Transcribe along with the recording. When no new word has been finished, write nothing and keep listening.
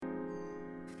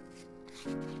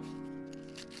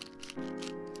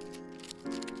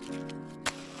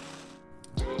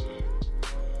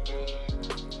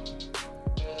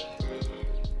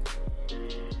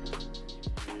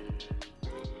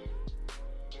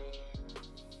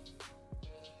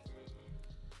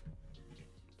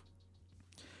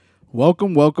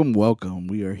Welcome, welcome, welcome.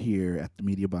 We are here at the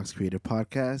Media Box Creative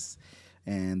Podcast,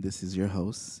 and this is your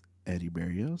host, Eddie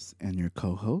Barrios, and your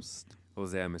co host.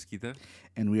 Jose Mesquita.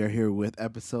 And we are here with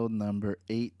episode number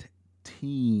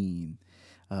 18.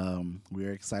 We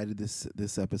are excited.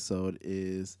 This episode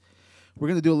is we're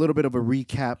gonna do a little bit of a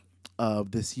recap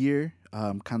of this year,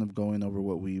 kind of going over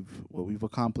what we've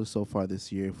accomplished so far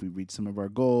this year, if we reached some of our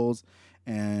goals,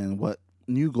 and what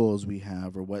new goals we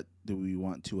have, or what do we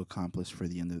want to accomplish for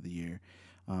the end of the year.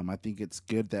 I think it's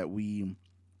good that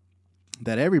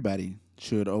everybody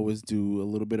should always do a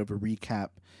little bit of a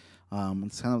recap.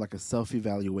 It's kind of like a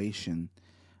self-evaluation,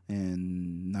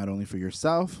 and not only for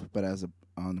yourself, but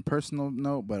on a personal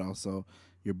note, but also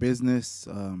your business.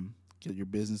 Get your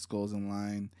business goals in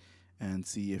line, and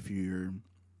see if you're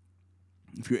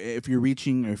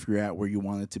reaching, or if you're at where you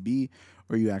want it to be,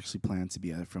 or you actually plan to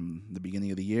be at from the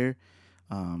beginning of the year.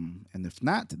 And if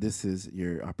not, this is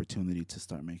your opportunity to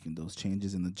start making those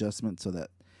changes and adjustments so that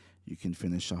you can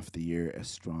finish off the year as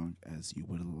strong as you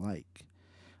would like.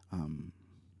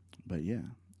 But yeah,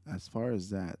 as far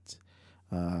as that,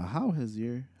 how's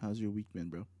your week been,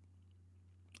 bro?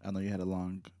 I know you had a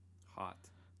long Hot.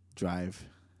 drive.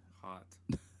 Hot.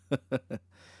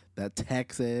 That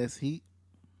Texas heat.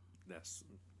 That's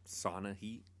sauna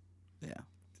heat. Yeah.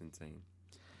 It's insane.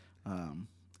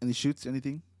 Any shoots?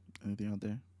 Anything out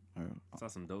there? Or, Saw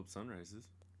some dope sunrises.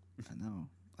 I know.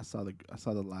 I saw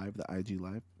the live, the IG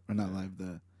live, or not live,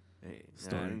 the Hey,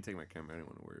 story. I didn't take my camera. I didn't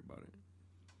want to worry about it.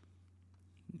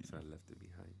 Yeah. So I left it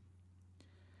behind.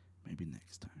 Maybe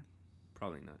next time.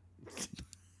 Probably not.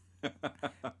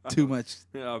 Too much.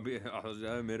 I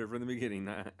admit it from the beginning.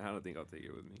 I don't think I'll take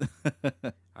it with me.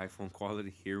 iPhone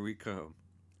quality, here we come.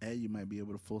 Hey, you might be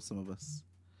able to fool some of us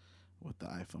with the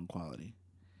iPhone quality.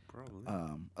 Probably.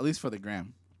 At least for the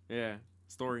gram, Yeah.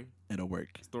 Story. it'll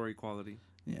work. Story quality.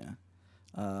 Yeah.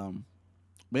 But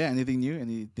yeah, anything new?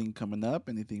 Anything coming up?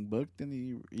 Anything booked?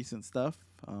 Any recent stuff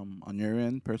on your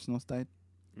end, personal side?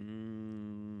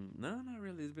 No, not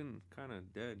really. It's been kind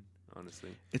of dead,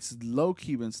 honestly. It's low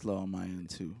key been slow on my end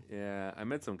too. Yeah, I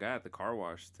met some guy at the car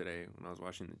wash today when I was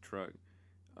washing the truck.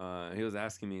 He was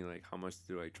asking me like, how much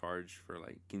do I charge for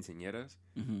like quinceañeras?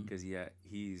 Mm-hmm. Because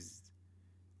he's,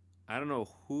 I don't know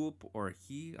who or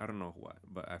he, I don't know what,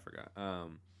 but I forgot.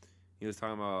 He was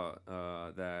talking about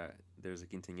that there's a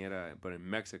quinceañera, but in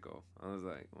Mexico. I was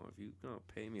like, well, if you're gonna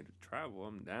pay me to travel,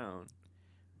 I'm down.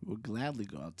 We'll gladly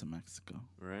go out to Mexico.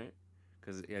 Right?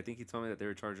 Because I think he told me that they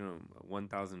were charging him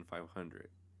 1,500.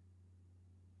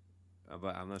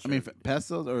 But I'm not I sure. mean,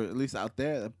 pesos, or at least out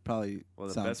there, that probably Well,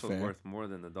 the sounds peso's fair. worth more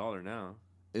than the dollar now.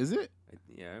 Is it?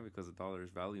 Yeah, because the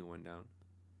dollar's value went down.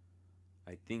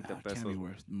 I think the It can't peso be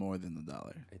worth more than the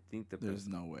dollar. I think the There's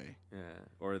peso, no way. yeah,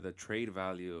 or the trade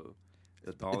value,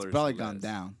 the dollar. It's probably gone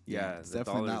down. Yeah, it's the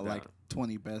definitely dollar's not like down.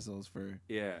 20 pesos for.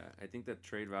 Yeah, I think the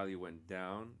trade value went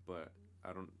down, but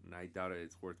I doubt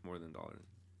it's worth more than dollar.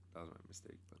 That was my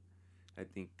mistake, but I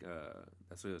think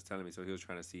that's what he was telling me. So he was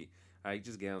trying to see. I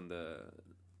just gave him the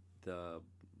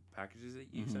packages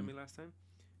that you sent me last time,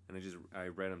 and I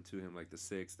read them to him, like the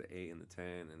 6, the 8, and the 10,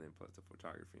 and then plus the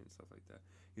photography and stuff like that.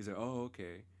 He's like, oh,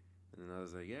 okay. And then I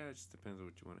was like, yeah, it just depends on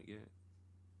what you want to get.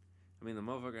 I mean, the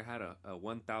motherfucker had a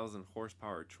 1,000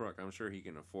 horsepower truck. I'm sure he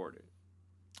can afford it.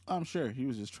 I'm sure he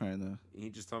was just trying to.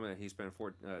 He just told me that he spent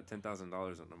 $10,000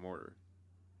 on the mortar.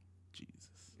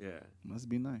 Jesus. Yeah. Must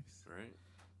be nice. Right?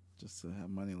 Just to have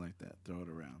money like that, throw it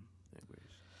around. Anyways.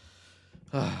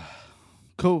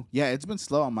 Cool. Yeah, it's been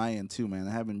slow on my end too, man.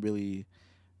 I haven't really.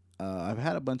 I've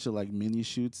had a bunch of like mini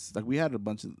shoots. Like we had a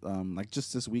bunch of like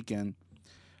just this weekend.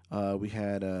 We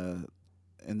had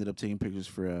ended up taking pictures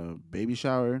for a baby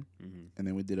shower, and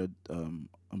then we did a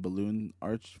balloon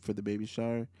arch for the baby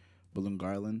shower, balloon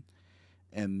garland,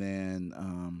 and then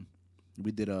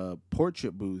we did a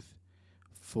portrait booth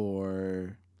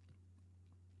for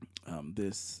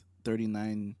this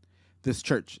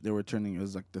church. They were turning, it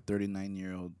was like the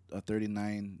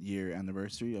 39-year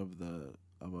anniversary of a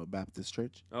Baptist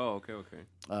church. Oh, okay.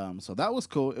 So that was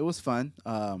cool. It was fun.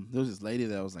 There was this lady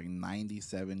that was like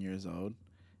 97 years old.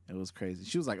 It was crazy.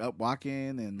 She was like up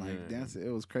walking and like dancing.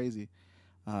 It was crazy.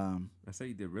 I said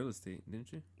you did real estate,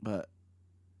 didn't you? But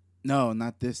no,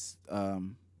 not this. That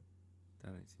I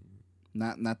seen.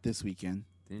 Not this weekend.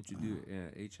 Didn't you do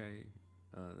HI?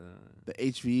 The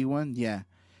HVE one, yeah.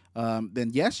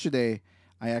 Then yesterday,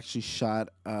 I actually shot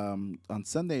on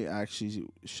Sunday. I actually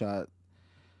shot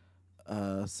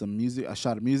some music. I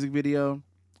shot a music video.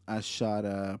 I shot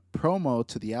a promo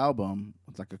to the album.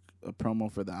 It's like a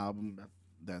promo for the album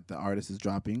that the artist is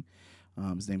dropping.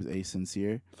 His name is A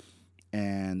Sincere,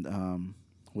 and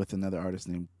with another artist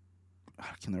named, I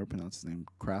can never pronounce his name,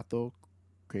 Krato.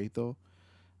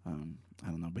 I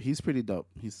don't know, but he's pretty dope.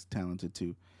 He's talented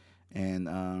too. And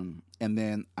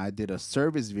then I did a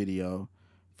service video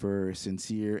for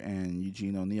Sincere and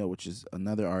Eugene O'Neill, which is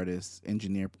another artist,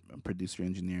 engineer, producer,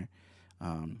 engineer,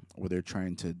 where they're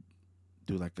trying to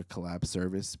do like a collab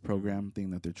service program thing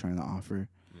that they're trying to offer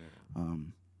Yeah.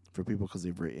 for people because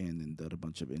they've written and done a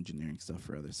bunch of engineering stuff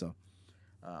for others.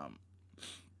 Um,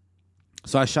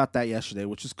 so I shot that yesterday,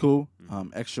 which is cool.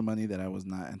 Extra money that I was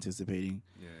not anticipating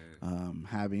Yeah.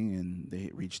 having, and they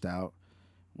reached out,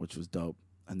 which was dope.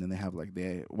 And then they have like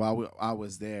I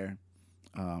was there,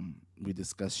 we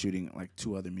discussed shooting like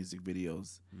 2 other music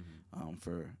videos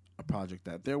for a project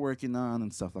that they're working on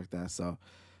and stuff like that. So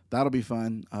that'll be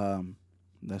fun.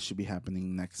 That should be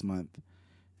happening next month,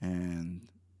 and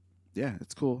yeah,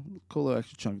 it's cool. Cool little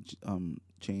extra chunk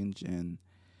change, and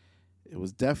it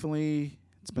was definitely.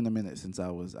 It's been a minute since I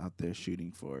was out there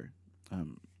shooting for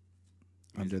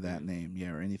under that name,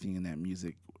 yeah, or anything in that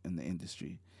music in the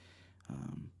industry.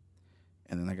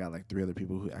 And then I got like 3 other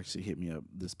people who actually hit me up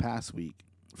this past week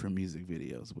for music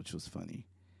videos, which was funny.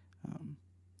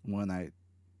 One I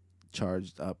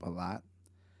charged up a lot,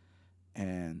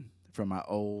 and from my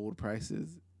old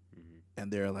prices,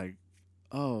 and they're like,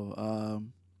 "Oh,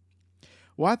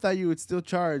 well, I thought you would still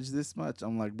charge this much."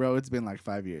 I'm like, "Bro, it's been like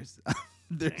 5 years.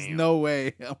 There's no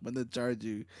way I'm gonna charge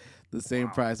you the same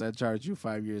price I charged you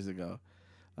 5 years ago."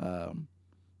 And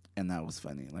that was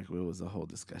funny. Like it was a whole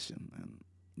discussion, and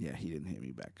yeah, he didn't hit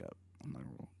me back up. I'm like,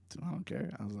 well, I don't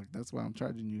care. I was like, that's why I'm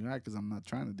charging you high because I'm not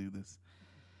trying to do this.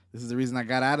 This is the reason I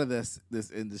got out of this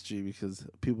industry because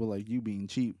people like you being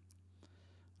cheap.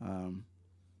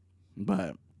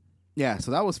 But yeah,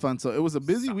 so that was fun. So it was a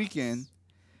busy weekend.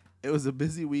 It was a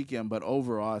busy weekend, but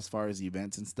overall, as far as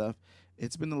events and stuff,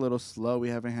 it's been a little slow. We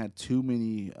haven't had too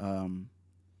many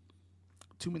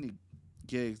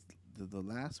gigs. The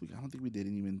last week, I don't think we did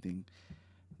anything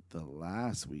the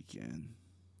last weekend.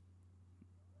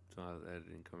 So how's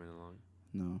editing coming along?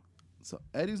 No. So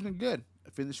Eddie's been good. I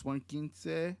finished one quince.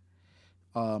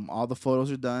 All the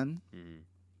photos are done.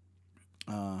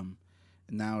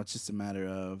 Now it's just a matter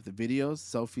of the videos.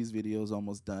 Sophie's video is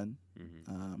almost done.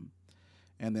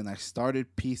 And then I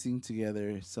started piecing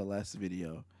together Celeste's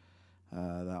video.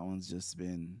 That one's just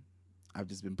been, I've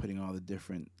just been putting all the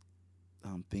different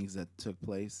things that took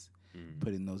place,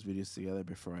 putting those videos together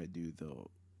before I do the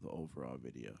overall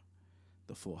video,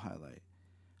 the full highlight.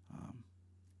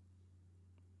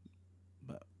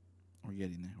 But we're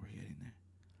getting there. We're getting there.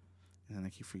 And then I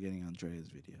keep forgetting Andrea's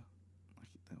video.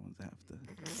 That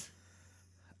one's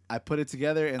I put it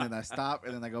together and then I stop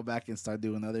and then I go back and start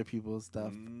doing other people's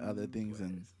stuff, other things,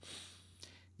 and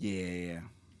yeah.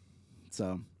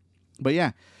 So, but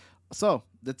yeah. So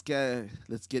let's get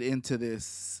into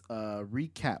this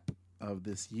recap of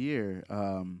this year.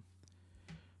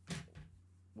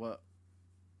 What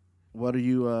are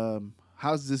you?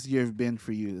 How's this year been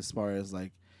for you as far as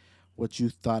like what you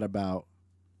thought about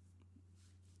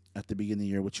at the beginning of the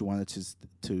year, what you wanted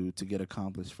to get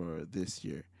accomplished for this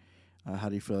year? How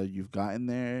do you feel like you've gotten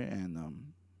there, and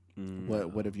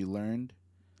what have you learned?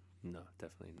 No,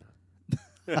 definitely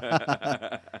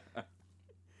not.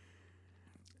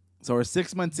 So we're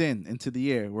 6 months into the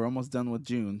year. We're almost done with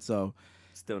June. So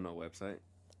still no website.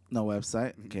 No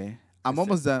website. Okay, I'm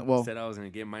almost done. Well, said I was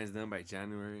gonna get mine done by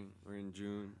January. We're in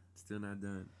June. Still not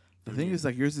done. The thing is,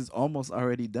 like, yours is almost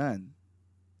already done.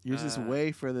 Yours is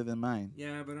way further than mine.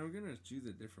 Yeah, but I'm gonna choose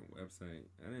a different website.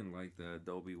 I didn't like the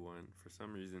Adobe one for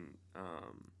some reason. I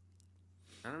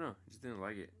don't know. I just didn't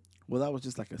like it. Well, that was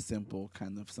just like a simple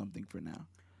kind of something for now.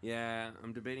 Yeah,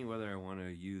 I'm debating whether I want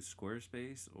to use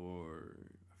Squarespace or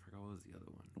I forgot what was the other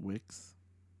one. Wix.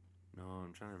 No,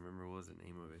 I'm trying to remember what was the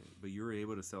name of it. But you were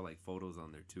able to sell like photos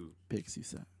on there too. Pixie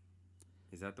Set.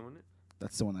 Is that the one?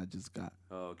 That's the one I just got.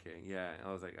 Oh, okay. Yeah,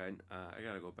 I was like, I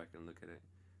gotta go back and look at it.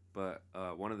 But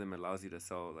one of them allows you to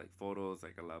sell like photos,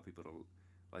 like allow people to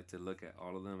like to look at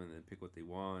all of them and then pick what they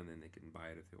want, and then they can buy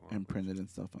it if they want. And print it and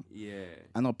stuff. Yeah.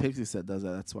 I know Pixie Set does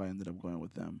that. That's why I ended up going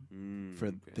with them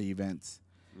for the events.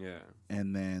 Yeah.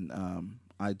 And then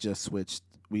I just switched.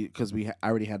 Because I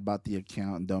already had bought the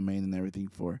account and domain and everything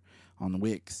on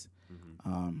Wix.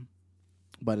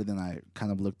 But then I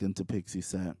kind of looked into Pixie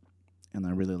Set, and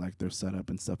I really liked their setup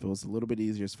and stuff. It was a little bit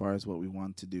easier as far as what we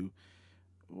want to do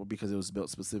well, because it was built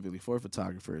specifically for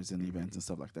photographers and events and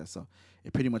stuff like that. So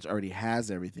it pretty much already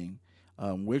has everything.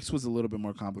 Wix was a little bit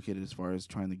more complicated as far as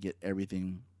trying to get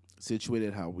everything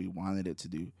situated how we wanted it to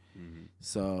do. Mm-hmm.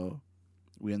 So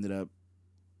we ended up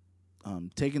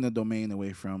taking the domain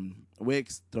away from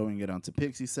Wix, throwing it onto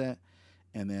Pixie Set,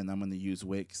 and then I'm going to use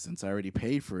Wix since I already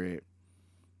paid for it.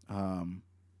 I'm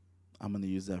going to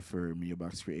use that for Media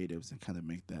Box Creatives and kind of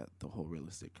make that the whole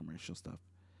realistic commercial stuff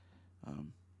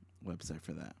website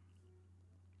for that.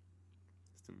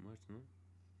 It's too much, no?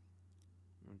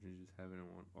 Why don't you just have it in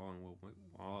one all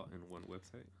in one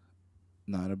website?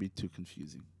 No, it'll be too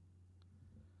confusing.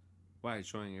 Why? It's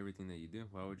showing everything that you do.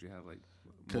 Why would you have like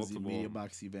Because the multiple? Media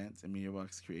Box events and Media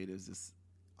Box Creatives is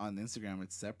on Instagram,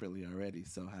 it's separately already.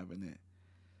 So having it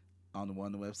on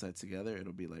one website together,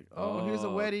 it'll be like, oh, here's a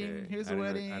wedding, okay. here's I a didn't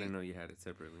know, wedding, I didn't know you had it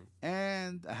separately.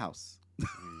 and a house.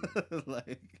 Mm.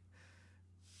 Like,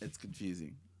 it's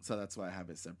confusing. So that's why I have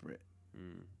it separate.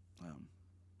 Mm. Um,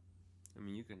 I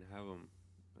mean, you can have them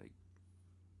like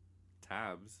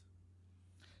tabs.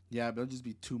 yeah, but it'll just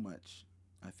be too much,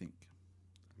 I think.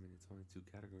 I mean, it's only 2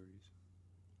 categories.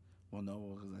 Well,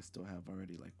 no, because I still have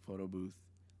already like photo booth,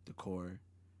 decor,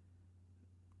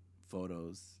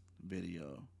 photos,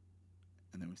 video,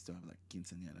 and then we still have like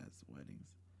quinceañeras, weddings.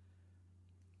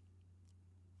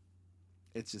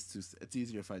 It's just too. It's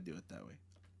easier if I do it that way.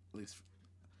 At least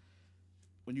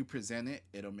when you present it,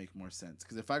 it'll make more sense.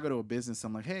 Because if I go to a business,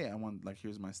 I'm like, hey, I want like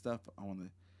here's my stuff. I want to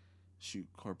shoot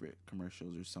corporate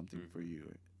commercials or something for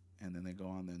you, and then they go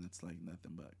on there and it's like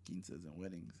nothing but quinces and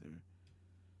weddings or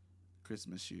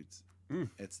Christmas shoots.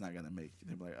 It's not gonna make.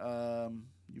 They're like,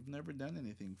 you've never done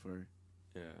anything for.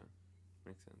 Yeah,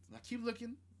 makes sense. Now keep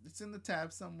looking. It's in the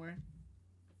tab somewhere.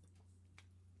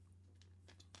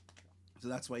 So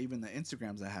that's why even the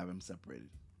Instagrams I have them separated,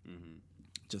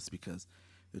 just because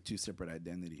they're 2 separate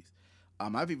identities.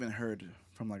 I've even heard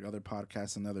from like other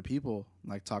podcasts and other people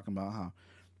like talking about how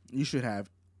you should have,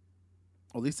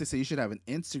 or at least they say you should have an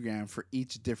Instagram for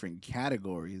each different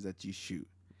categories that you shoot.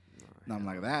 And I'm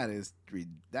like,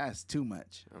 that's too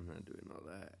much. I'm not doing all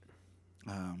that.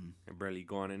 I I barely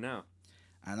go on it now.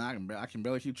 And I can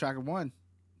barely keep track of 1,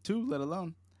 2, let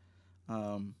alone.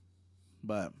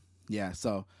 But yeah,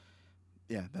 so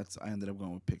yeah, I ended up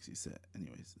going with Pixie Set.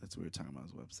 Anyways, that's what we were talking about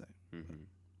his website.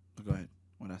 But go ahead.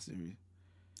 What else did you?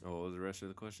 Oh, what was the rest of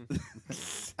the question?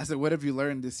 I said, what have you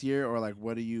learned this year, or like,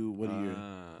 what are you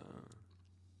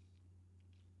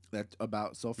that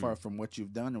about so far from what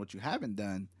you've done and what you haven't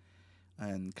done,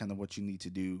 and kind of what you need to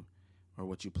do, or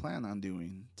what you plan on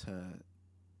doing to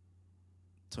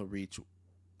reach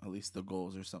at least the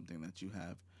goals or something that you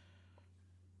have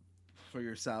for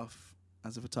yourself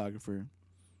as a photographer,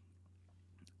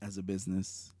 as a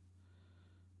business.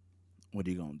 What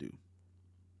are you gonna do?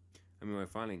 I mean, I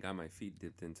finally got my feet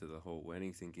dipped into the whole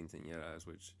weddings and quinceañeras,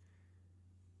 which,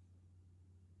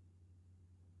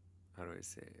 how do I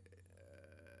say it?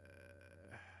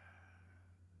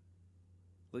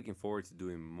 Looking forward to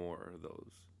doing more of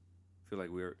those. Feel like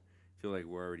we're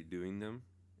already doing them,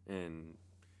 and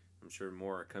I'm sure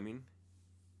more are coming.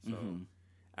 So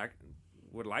I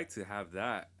would like to have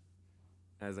that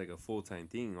as like a full-time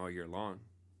thing all year long.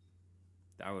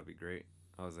 That would be great.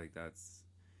 I was like, that's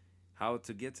how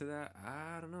to get to that.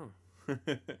 I don't know.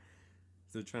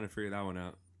 Still trying to figure that one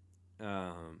out.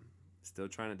 Still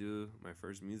trying to do my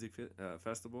first music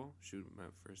festival. Shoot my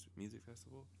first music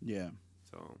festival. Yeah.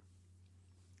 So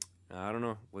I don't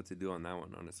know what to do on that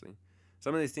one, honestly.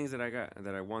 Some of these things that I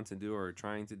want to do or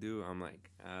trying to do, I'm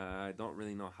like, I don't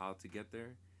really know how to get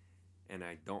there, and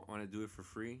I don't want to do it for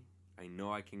free. I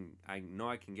know I can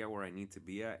get where I need to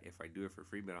be at if I do it for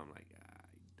free, but I'm like, I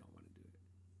don't want to do it.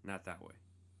 Not that way.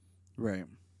 Right.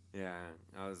 Yeah,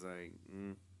 I was like,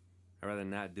 I'd rather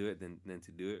not do it than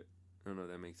to do it. I don't know if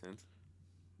that makes sense.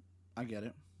 I get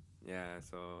it. Yeah,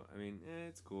 so I mean,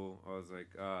 it's cool. I was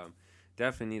like,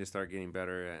 definitely need to start getting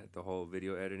better at the whole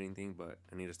video editing thing, but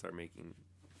I need to start making,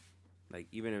 like,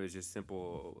 even if it's just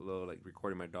simple, little like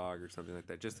recording my dog or something like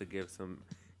that, just to give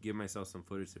myself some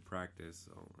footage to practice.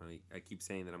 So I keep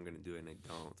saying that I'm gonna do it and I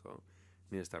don't. So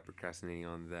I need to start procrastinating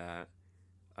on that.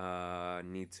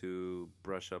 Need to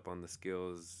brush up on the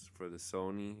skills for the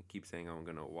Sony. I keep saying I'm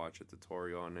gonna watch a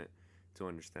tutorial on it to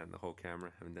understand the whole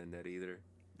camera. Haven't done that either.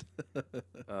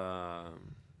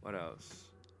 What else?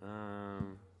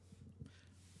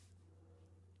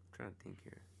 Trying to think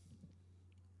here.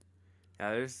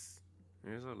 Yeah,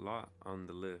 there's a lot on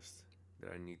the list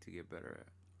that I need to get better at.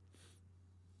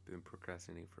 Been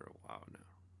procrastinating for a while now.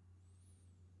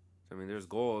 So, I mean, there's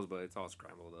goals, but it's all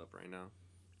scrambled up right now.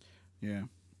 Yeah.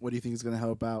 What do you think is gonna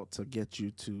help out to get you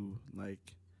to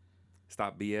like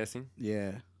Stop BSing.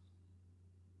 Yeah,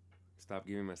 Stop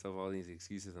giving myself all these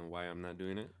excuses on why I'm not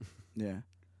doing it. yeah.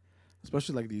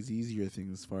 Especially like these easier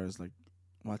things, as far as like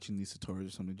watching these tutorials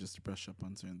or something, just to brush up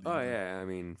on certain Oh things. Like, yeah, I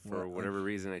mean, for what, like, whatever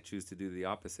reason, I choose to do the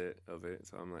opposite of it.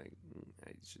 So I'm like,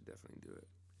 I should definitely do it.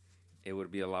 It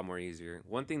would be a lot more easier.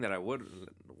 One thing that I would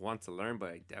want to learn, but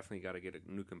I definitely got to get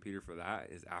a new computer for that,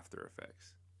 is After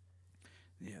Effects.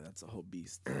 yeah, that's a whole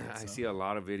beast. I see a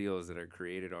lot of videos that are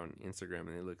created on Instagram,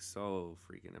 and they look so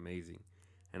freaking amazing.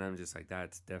 And I'm just like,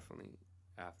 that's definitely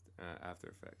After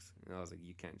Effects. And I was like,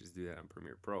 you can't just do that on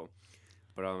Premiere Pro.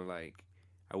 But I'm like,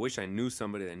 I wish I knew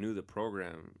somebody that knew the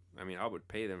program. I mean, I would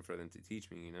pay them for them to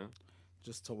teach me, you know?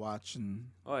 Just to watch and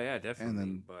Oh, yeah, and definitely.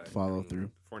 then But, I follow mean,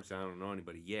 through. fortunately, I don't know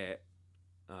anybody yet.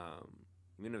 Um,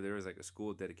 Even if there was like a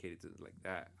school dedicated to like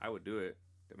that, I would do it.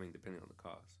 I mean, depending on the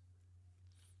cost.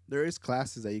 There is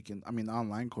classes that you can. I mean,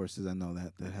 online courses I know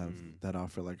that have Mm. that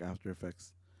offer like After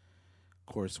Effects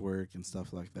coursework and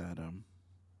stuff like that.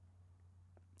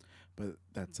 But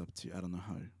that's up to you. I don't know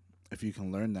how if you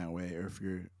can learn that way or if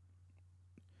you're.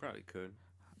 Probably could.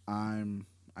 I'm.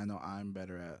 I know I'm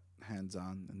better at hands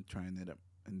on and trying it up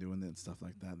and doing it and stuff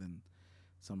like that than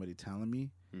somebody telling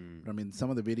me. Mm. But I mean, some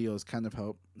of the videos kind of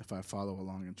help if I follow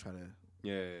along and try to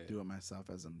Yeah. do it myself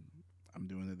as I'm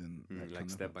doing it. Then that Like kind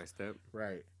of step by helps. step.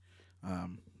 Right.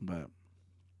 But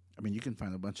I mean, you can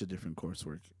find a bunch of different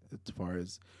coursework as far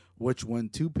as which one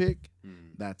to pick.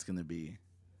 Mm. That's gonna be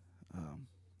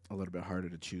a little bit harder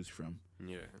to choose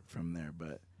Yeah. from there.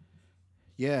 But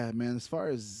yeah, man. As far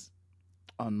as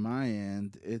on my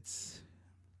end, it's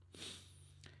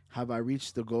have I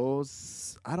reached the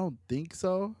goals? I don't think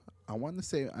so. I want to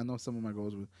say I know some of my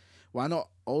goals were. Well, I know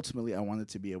ultimately I wanted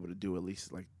to be able to do at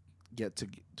least like get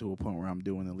to a point where I'm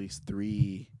doing at least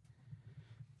three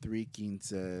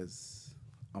quinces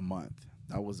a month.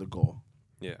 That was a goal.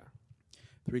 Yeah.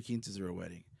 3 quinces or a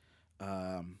wedding.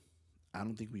 I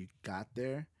don't think we got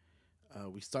there.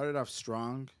 We started off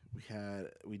strong.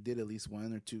 We did at least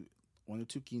one or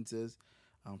two quinces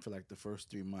for like the first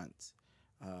 3 months,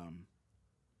 um,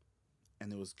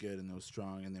 and it was good and it was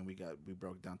strong. And then we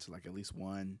broke down to like at least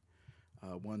one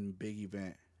big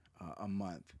event a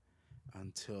month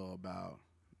until about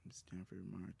January,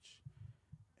 March,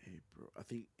 April. I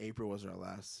think April was our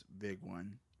last big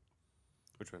one.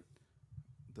 Which one?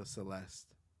 The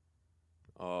Celeste.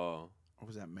 Oh, Or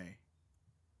was that May?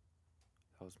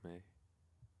 that was May.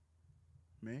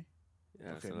 May?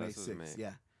 Yeah, Okay, Celeste was May May. 6th.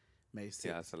 Yeah, May 6th.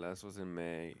 Yeah, Celeste was in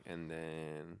May, and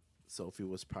then Sophie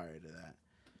was prior to that.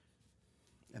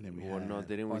 And then we Well, had. no,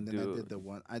 didn't oh, we and then do- I did the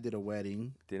one. I did a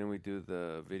wedding. didn't we do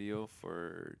the video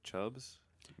for Chubbs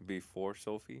before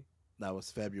Sophie? That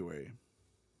was February.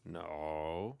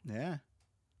 No, Yeah.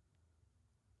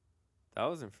 that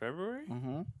was in February.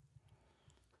 Mm-hmm.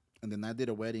 And then I did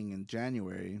a wedding in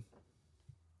January.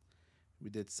 We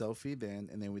did Sophie then,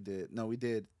 and then we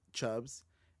did Chubbs,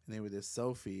 and then we did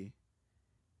Sophie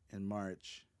in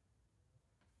March.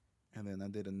 And then I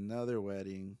did another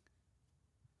wedding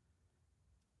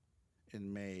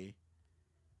in May,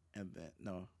 and then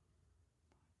no,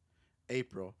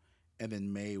 April, and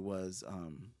then May was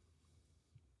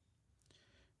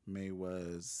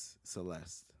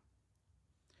Celeste,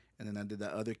 and then I did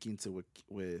that other quinta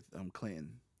with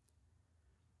Clinton,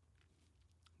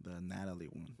 the Natalie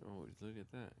one. Oh, look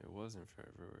at that! It was in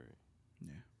February.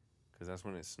 Yeah. Because that's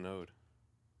when it snowed.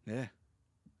 Yeah.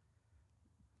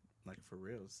 Like for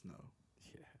real snow.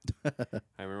 Yeah,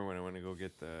 I remember when I went to go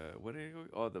get what did I go?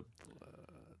 Oh, the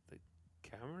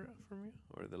camera from you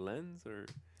or the lens or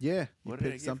Yeah, you what did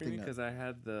I picked get from you? something up. Because I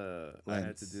had to do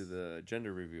Lens. the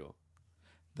gender reveal.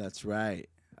 That's right.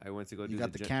 I went to go do You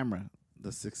got the camera,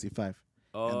 the 65.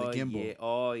 Oh and the gimbal. yeah,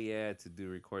 oh yeah, to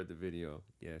record the video.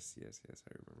 Yes, I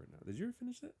remember now. Did you ever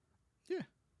finish that? Yeah.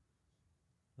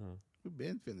 Oh, We've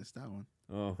been finished that one.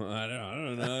 oh, I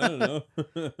don't know.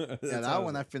 Yeah, that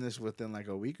one I finished within like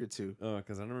a week or two. Oh,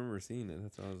 because I don't remember seeing it.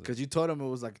 That's all I was like. Because you told him it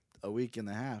was like a week and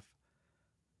a half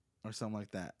or something like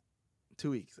that.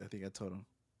 2 weeks, I think I told him.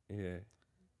 Yeah.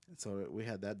 So we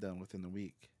had that done within a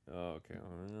week. Oh, okay.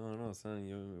 Oh, no, son.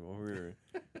 You over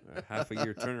half a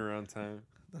year turnaround time.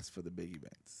 That's for the big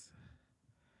events.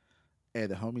 Hey,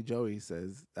 the homie Joey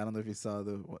says, I don't know if you saw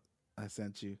what I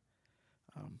sent you,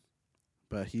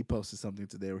 but he posted something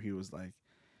today where he was like,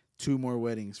 2 more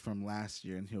weddings from last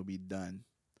year and he'll be done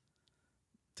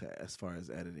as far as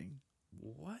editing.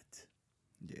 What?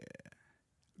 Yeah.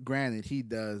 Granted, he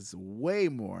does way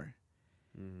more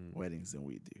Mm. weddings than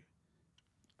we do.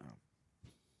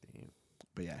 Damn.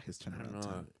 But yeah, his I don't turnaround know.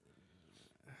 time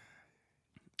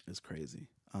is crazy.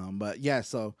 But yeah,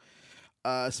 so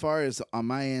as far as on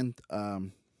my end,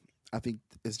 I think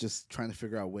it's just trying to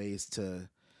figure out ways to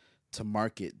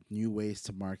market, new ways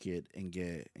to market and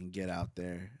get out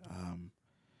there.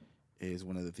 Is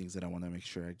one of the things that I want to make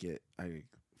sure I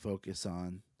focus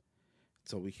on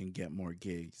so we can get more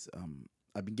gigs.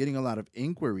 I've been getting a lot of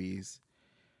inquiries,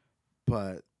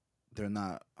 but they're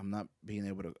not. I'm not being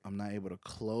able to. I'm not able to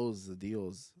close the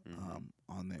deals Mm-hmm.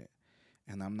 on it,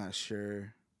 and I'm not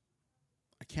sure.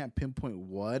 I can't pinpoint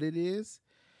what it is,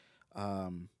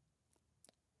 um,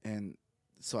 and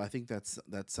so I think that's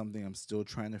something I'm still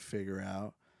trying to figure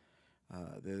out.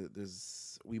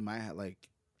 There's we might have like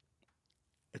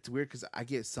it's weird because I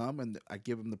get some and I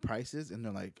give them the prices and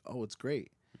they're like, oh, it's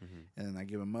great, Mm-hmm. and then I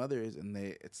give them others and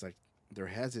it's like they're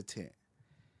hesitant.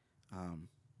 Um,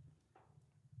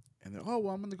 and they're, oh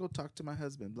well, I'm gonna go talk to my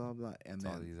husband, blah blah, and It's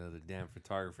all then these other damn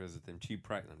photographers with them cheap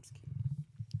price. I'm just kidding.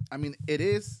 I mean it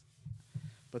is,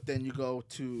 but then you go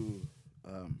to,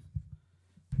 um,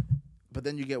 but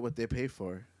then you get what they pay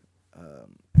for,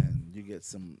 and you get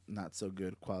some not so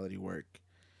good quality work,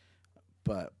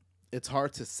 but it's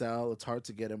hard to sell. It's hard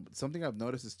to get them. Something I've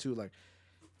noticed is too like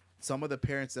some of the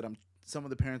parents that I'm some of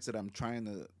the parents that I'm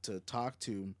trying to talk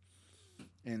to,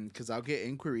 and because I'll get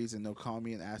inquiries and they'll call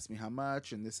me and ask me how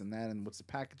much and this and that and what's the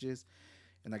packages,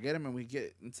 and I get them and we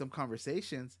get in some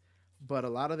conversations, but a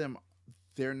lot of them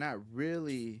they're not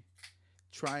really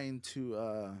trying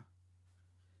to.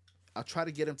 I'll try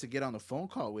to get them to get on a phone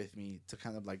call with me to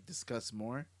kind of like discuss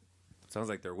more, Sounds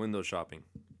like they're window shopping.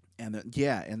 and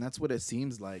yeah, and that's what it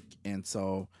seems like. And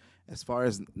so, as far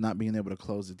as not being able to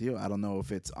close the deal, I don't know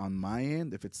if it's on my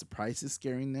end, if it's the prices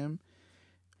scaring them,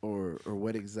 or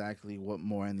what exactly, what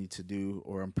more I need to do,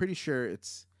 or I'm pretty sure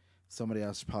it's somebody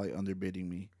else probably underbidding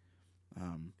me.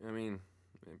 Um, I mean,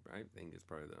 I think it's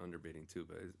probably the underbidding too,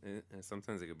 but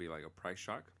sometimes it could be like a price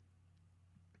shock.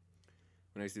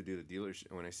 When I used to do the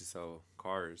dealership, when I used to sell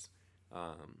cars,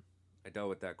 um, I dealt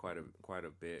with that quite a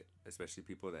bit, especially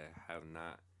people that have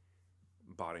not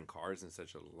bought in cars in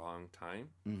such a long time.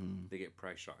 mhm, They get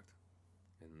price shocked,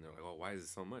 and they're like, "Oh, why is it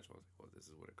so much?" I was like, "Well, this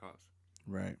is what it costs."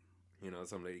 right.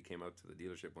 Some lady came up to the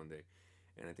dealership one day,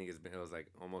 and I think it was like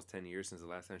almost 10 years since the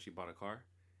last time she bought a car.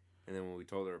 And then when we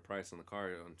told her a price on the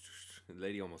car, the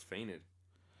lady almost fainted.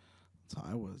 So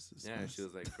I was Yeah, she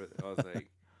dismissed. was like, I was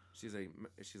like, she's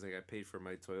like, I paid for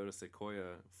my Toyota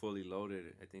Sequoia fully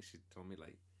loaded. I think she told me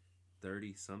like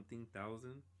 30 something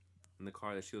thousand. And the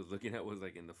car that she was looking at was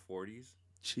like in the 40s,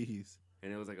 Jeez.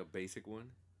 and it was like a basic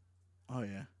one. Oh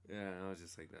yeah. Yeah, and I was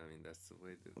just like, I mean, that's the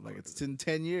way Like it's in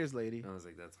 10 years, lady. I was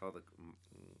like, that's how the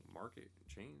market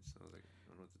changed. I was like, I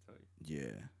don't know what to tell you.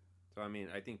 Yeah. So I mean,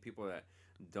 I think people that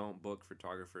don't book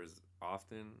photographers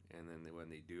often, and then when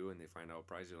they do and they find out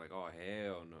price, they're like, oh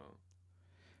hell no,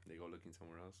 they go looking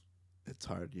somewhere else. It's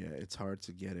hard. Yeah, it's hard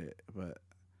to get it, but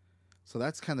so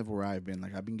that's kind of where I've been.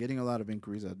 Like I've been getting a lot of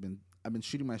inquiries. I've been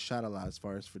shooting my shot a lot as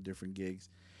far as for different gigs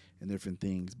and different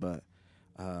things, but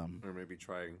um, Or maybe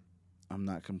try, I'm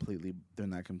not completely. They're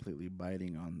not completely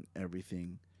biting on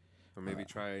everything. or Uh, maybe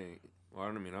try. Well,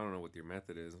 I don't know what your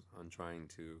method is on trying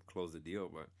to close the deal,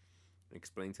 but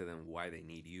explain to them why they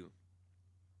need you.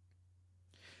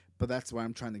 but that's why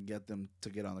I'm trying to get them to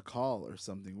get on a call or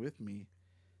something with me.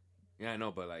 Yeah, I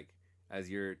know, but like as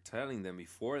you're telling them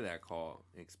before that call,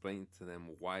 explain to them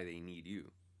why they need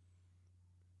you.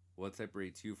 What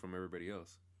separates you from everybody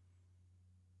else,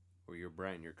 or your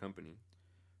brand, your company.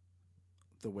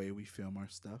 The way we film our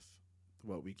stuff,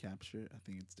 what we capture, I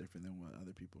think it's different than what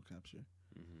other people capture.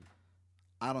 Mm-hmm.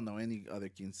 I don't know any other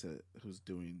quince who's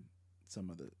doing some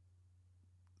of the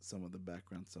some of the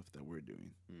background stuff that we're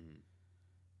doing,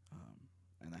 Mm-hmm. um,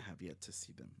 and I have yet to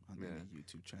see them on Yeah. any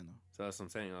YouTube channel. So that's what I'm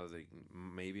saying. I was like,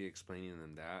 maybe explaining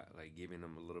them that, like giving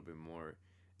them a little bit more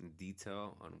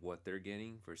detail on what they're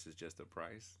getting versus just the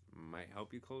price might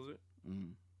help you close it.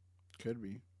 Mm, could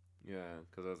be. Yeah,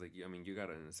 because I was like, I mean, you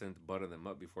gotta in a sense butter them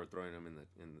up before throwing them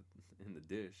in the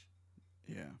dish,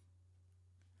 Yeah.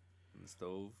 in the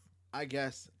stove. I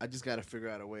guess I just got to figure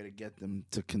out a way to get them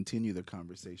to continue the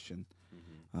conversation,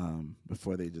 Mm-hmm.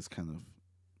 before they just kind of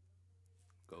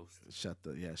Ghost. shut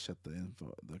the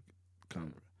info Yeah.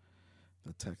 con-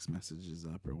 the text messages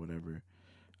up or whatever.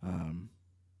 Um,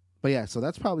 but yeah, so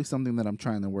that's probably something that I'm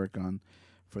trying to work on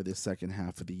for this second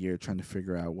half of the year, trying to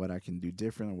figure out what I can do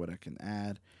different or what I can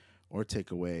add or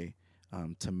take away,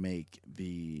 to make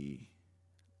the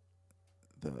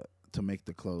to make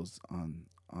the close on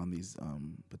these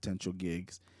potential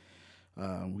gigs.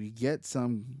 We get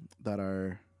some that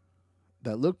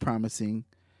look promising,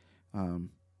 um,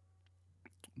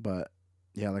 but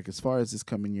yeah, like as far as this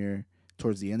coming year,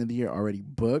 towards the end of the year, already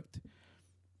booked.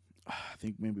 I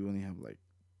think maybe we only have like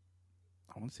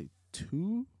I want to say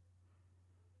two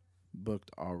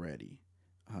booked already.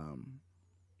 Um,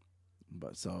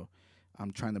 but so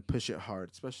I'm trying to push it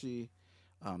hard, especially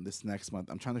this next month.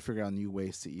 I'm trying to figure out new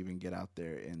ways to even get out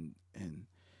there and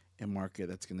market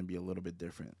that's going to be a little bit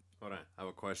different. Hold on, I have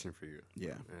a question for you,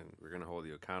 Yeah. and we're gonna hold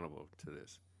you accountable to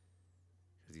this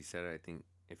because you said I think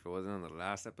if it wasn't on the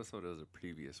last episode, it was a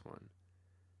previous one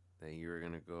that you were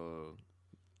gonna go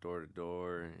door to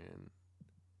door and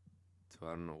to I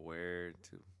don't know where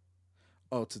to.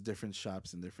 Oh, to different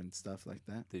shops and different stuff like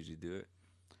that. Did you do it?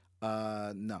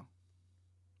 No,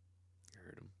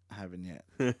 You I haven't yet.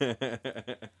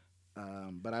 heard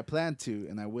him. But I plan to,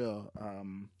 and I will.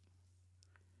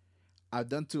 I've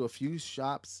done to a few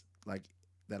shops like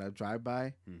that I drive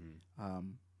by. Mm-hmm.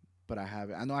 Um, but I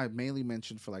haven't. I know I mainly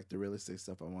mentioned for like the real estate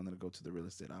stuff. I wanted to go to the real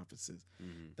estate offices.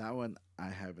 Mm-hmm. That one I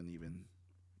haven't even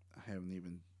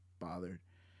bothered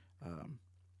um,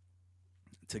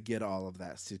 to get all of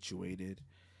that situated.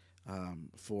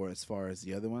 For as far as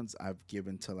the other ones, I've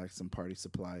given to like some party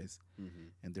supplies Mm-hmm.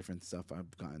 and different stuff.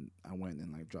 I went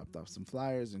and like dropped off some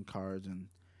flyers and cards and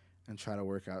try to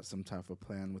work out some type of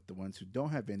plan with the ones who don't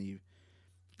have any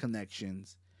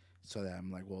connections, so that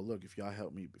I'm like, well, look, if y'all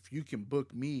help me, if you can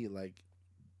book me, like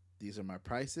these are my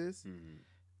prices. Mm-hmm.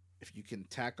 If you can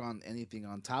tack on anything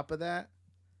on top of that,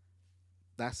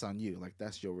 that's on you. Like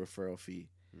that's your referral fee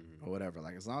Mm-hmm. or whatever.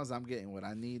 Like as long as I'm getting what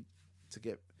I need to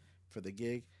get for the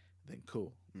gig, then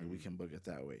cool. Like we Mm-hmm. can book it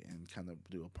that way and kind of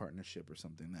do a partnership or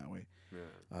something that way.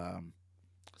 Yeah.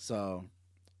 So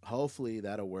hopefully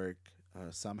that'll work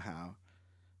somehow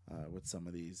with some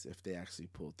of these if they actually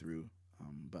pull through.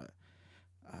 But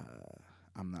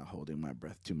I'm not holding my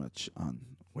breath too much on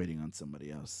waiting on somebody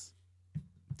else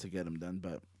to get them done.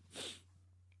 But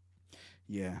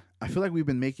yeah, I feel like we've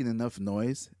been making enough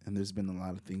noise, and there's been a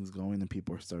lot of things going, and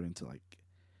people are starting to like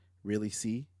really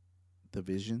see the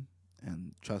vision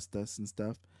and trust us and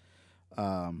stuff.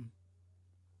 Um,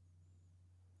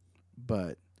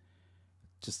 but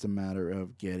just a matter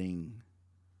of getting,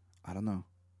 I don't know.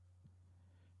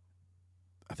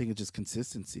 I think it's just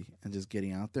consistency and just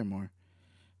getting out there more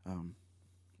um,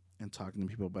 and talking to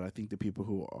people. But I think the people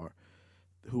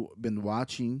who been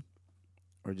watching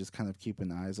or just kind of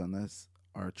keeping eyes on us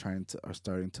are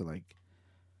starting to like,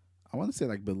 I want to say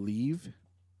like believe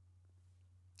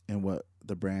in what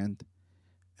the brand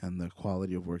and the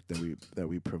quality of work that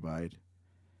we provide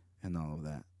and all of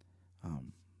that.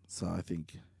 Um, so I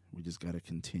think we just got to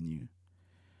continue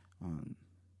on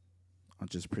on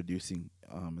just producing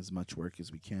as much work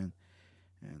as we can,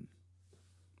 and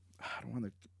I don't want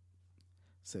to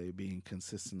say being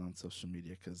consistent on social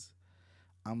media because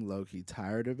I'm low key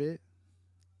tired of it,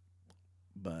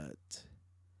 but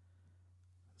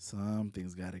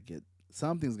something's got to get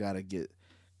something's got to get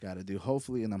got to do.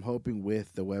 Hopefully, and I'm hoping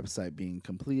with the website being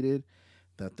completed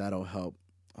that'll help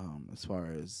as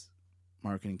far as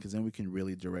marketing, because then we can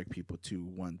really direct people to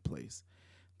one place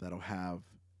that'll have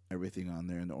everything on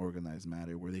there in an organized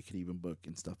manner where they can even book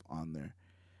and stuff on there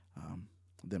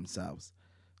themselves.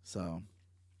 So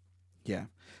yeah,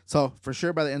 so for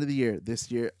sure by the end of the year,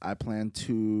 this year I plan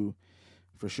to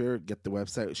for sure get the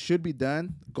website. It should be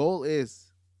done. Goal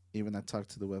is, even I talked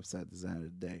to the website designer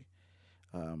today.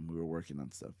 We were working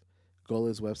on stuff. Goal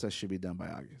is website should be done by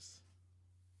August.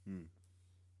 Mm.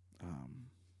 Um,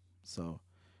 so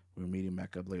we're meeting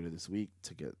back up later this week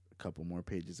to get a couple more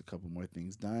pages, a couple more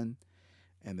things done,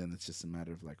 and then it's just a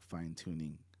matter of like fine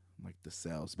tuning like the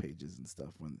sales pages and stuff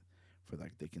when for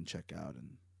like they can check out and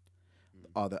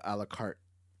all the a la carte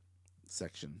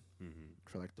section Mm-hmm.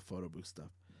 for like the photo booth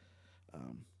stuff.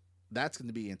 Um, that's going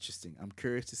to be interesting. I'm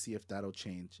curious to see if that'll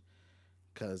change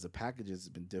because the packages has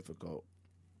been difficult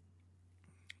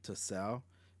to sell,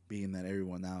 being that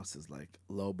everyone else is like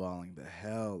lowballing the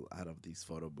hell out of these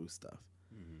photo booth stuff,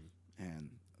 Mm-hmm. and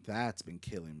that's been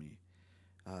killing me.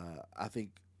 I think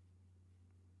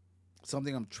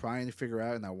something I'm trying to figure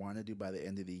out and I want to do by the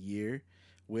end of the year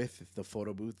with the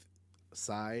photo booth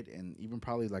side and even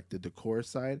probably like the decor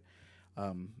side.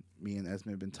 Me and Esme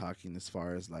have been talking as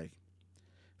far as like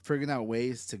figuring out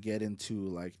ways to get into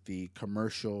like the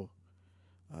commercial.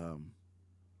 Um,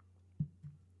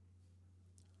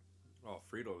 Oh,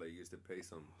 Frito Lay used to pay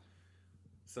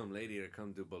some lady to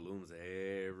come do balloons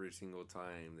every single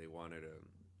time they wanted to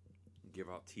give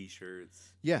out T-shirts,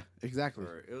 yeah, exactly.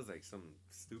 or it was like some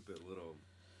stupid little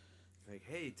like,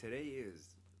 hey, today is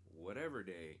whatever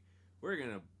day. We're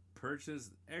gonna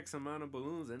purchase X amount of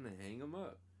balloons and then hang them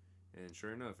up. And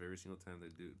sure enough, every single time the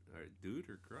dude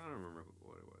or girl, I don't remember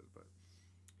what it was, but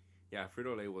yeah,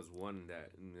 Frito Lay was one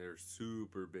that they're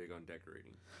super big on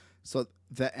decorating. So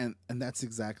that's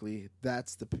exactly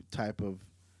that's the type of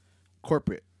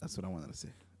corporate. That's what I wanted to say.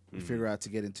 Mm-hmm. figure out to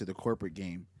get into the corporate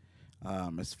game,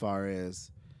 as far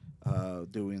as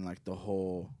doing like the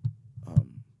whole, um,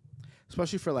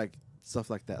 especially for like stuff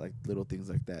like that, like little things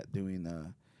like that, doing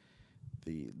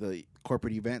the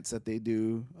corporate events that they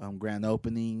do, grand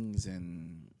openings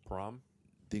and Prom.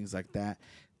 things like that.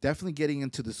 Definitely getting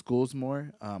into the schools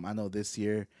more. I know this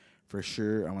year for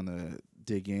sure I want to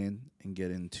dig in and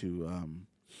get into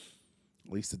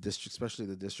at least the district, especially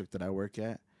the district that I work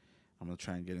at. I'm gonna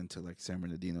try and get into like San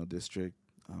Bernardino district,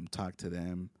 talk to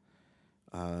them.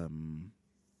 Um,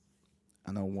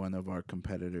 I know one of our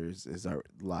competitors is our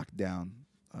lockdown,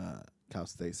 Cal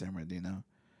State San Bernardino.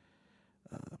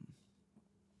 Um,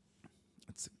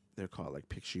 it's they're called like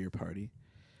Picture Your Party,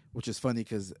 which is funny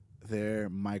because they're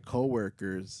my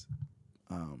coworkers'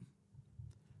 um,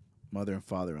 mother and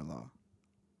father-in-law.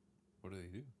 What do they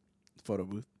do? Photo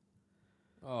booth.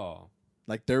 Oh,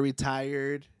 Like they're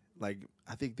retired. Like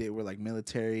I think they were like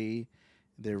military.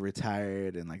 They're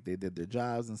retired and like they did their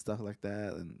jobs and stuff like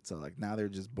that. And so like now they're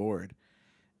just bored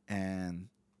and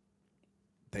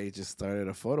they just started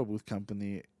a photo booth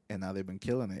company and now they've been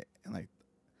killing it. And like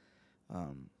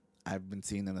um, I've been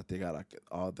seeing them that they got like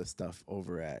all the stuff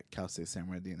over at Cal State San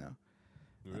Bernardino.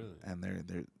 really?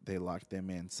 And they locked them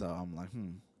in. So I'm like,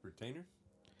 Retainer?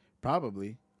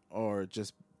 probably or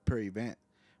just per event.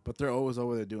 But they're always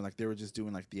over there doing like they were just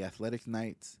doing like the athletic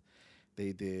nights.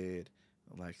 They did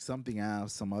like something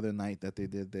else, some other night that they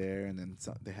did there, and then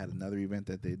they had another event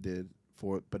that they did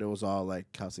for, but it was all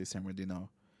like Cal State San Bernardino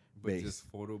But based.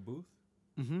 just photo booth?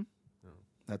 Mm-hmm. Oh.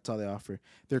 That's all they offer.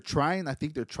 They're trying. I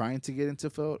think they're trying to get into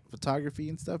photography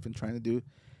and stuff, and trying to do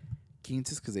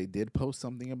quintas because they did post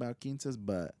something about quintas,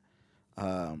 but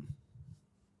um,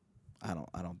 I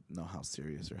don't know how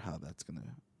serious or how that's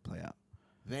gonna play out.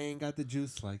 They ain't got the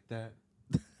juice like that.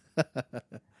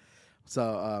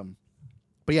 So,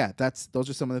 but yeah, those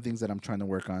are some of the things that I'm trying to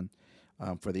work on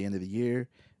for the end of the year.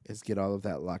 Is get all of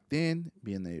that locked in,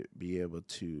 be able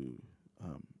to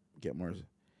um, get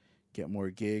more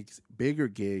gigs, bigger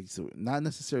gigs, so not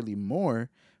necessarily more,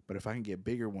 but if I can get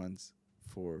bigger ones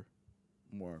for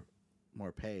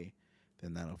more pay,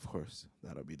 then that of course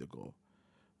that'll be the goal,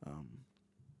 um,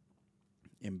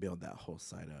 and build that whole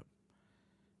site up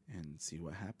and see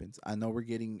what happens. I know we're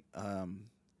getting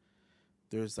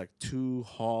there's like 2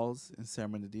 halls in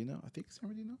San Bernardino. I think San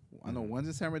Bernardino. I know one's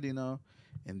in San Bernardino,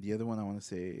 and the other one I want to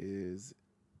say is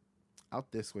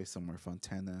out this way somewhere,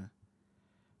 Fontana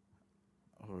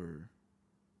or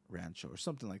Rancho or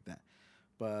something like that.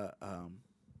 But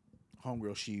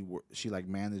homegirl, she like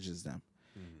manages them,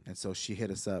 and so she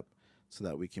hit us up so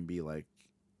that we can be like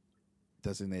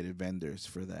designated vendors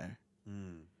for there.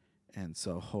 And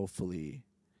so hopefully,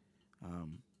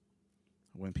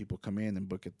 when people come in and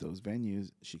book at those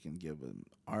venues, she can give them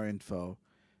our info,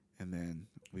 and then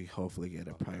we hopefully get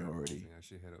a priority. I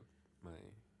should hit up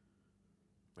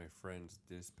my friend's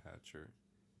dispatcher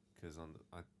because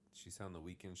she's on the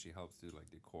weekend. She helps do like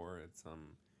decor at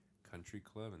some country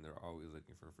club, and they're always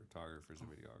looking for photographers and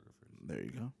videographers. There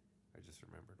you go. I just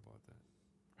remembered about that.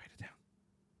 Write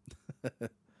it down.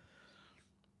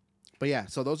 But yeah,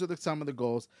 so those are some of the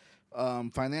goals.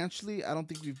 Financially, I don't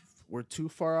think we're too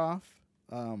far off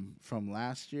from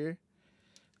last year.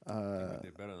 I think we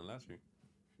did better than last year.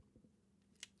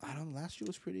 I don't. Last year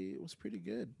was pretty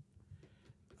good.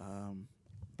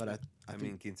 But I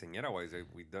mean, quinceañera wise,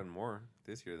 we've done more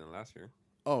this year than last year.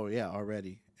 Oh yeah,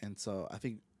 already. And so I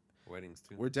think Weddings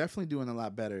too. we're definitely doing a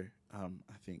lot better. I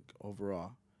think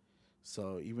overall.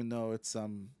 So even though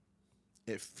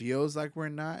it feels like we're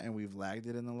not, and we've lagged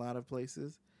it in a lot of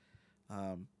places.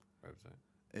 Website.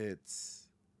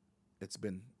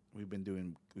 We've been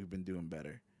doing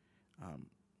better,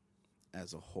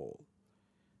 as a whole.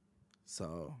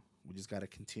 So we just got to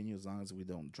continue as long as we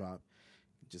don't drop.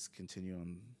 Just continue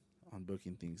on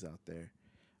booking things out there,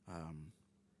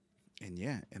 and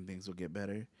yeah, and things will get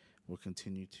better. We'll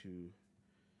continue to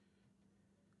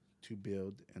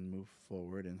build and move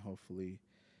forward, and hopefully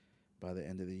by the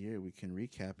end of the year we can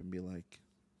recap and be like,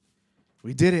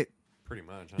 we did it. Pretty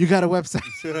much. Huh? You got a website.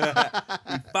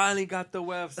 We finally got the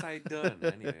website done.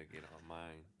 I need to get on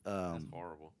mine. That's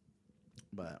horrible.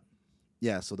 But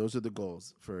yeah, so those are the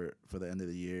goals for the end of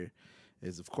the year.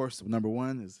 Is of course number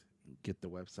one is get the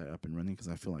website up and running, because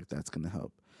I feel like that's going to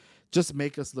help just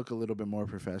make us look a little bit more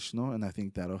professional, and I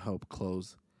think that'll help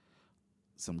close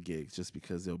some gigs, just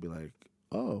because they'll be like,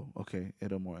 oh, okay,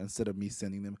 it'll more, instead of me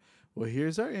sending them, well,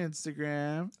 here's our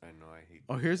Instagram. I know, I hate.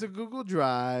 Oh, here's a Google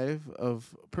Drive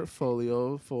of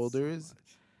portfolio folders, so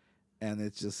and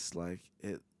it's just like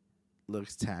it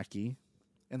looks tacky.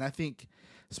 And I think,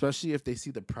 especially if they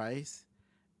see the price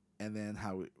and then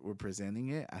how we're presenting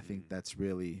it, I think Mm. that's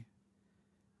really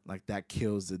like that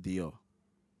kills the deal.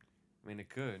 I mean, it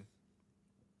could.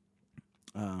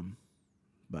 Um,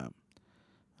 but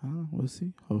we'll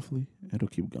see. Hopefully, it'll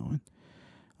keep going.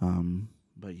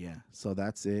 But yeah, so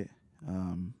that's it.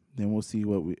 Then we'll see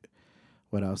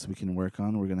what else we can work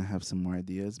on. We're gonna have some more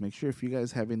ideas. Make sure if you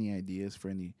guys have any ideas for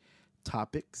any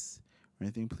topics or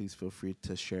anything, please feel free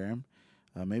to share them.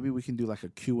 Maybe we can do like a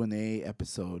Q&A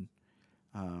episode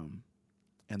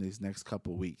in these next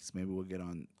couple weeks. Maybe we'll get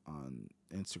on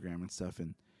Instagram and stuff,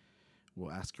 and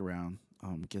we'll ask around,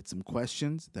 get some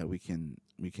questions that we can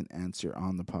answer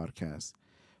on the podcast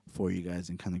for you guys,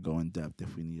 and kind of go in depth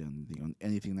if we need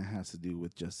anything that has to do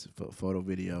with just photo,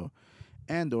 video,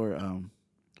 and or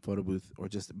photo booth, or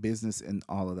just business and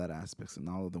all of that aspects, and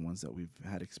all of the ones that we've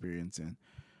had experience in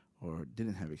or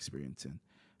didn't have experience in.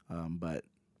 But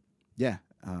yeah,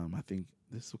 I think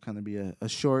this will kind of be a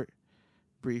short,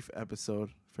 brief episode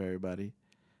for everybody,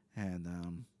 and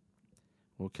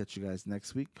we'll catch you guys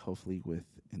next week, hopefully with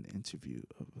an interview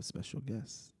of a special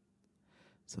guest.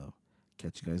 So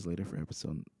catch you guys later for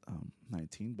episode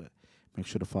 19. But make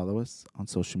sure to follow us on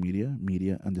social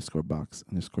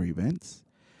media_box_events,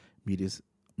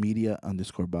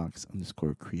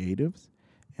 media_box_creatives,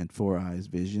 and 4 Eyes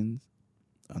Visions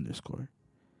 _.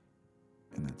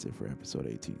 And that's it for episode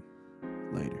 18.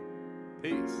 Later.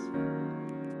 Peace.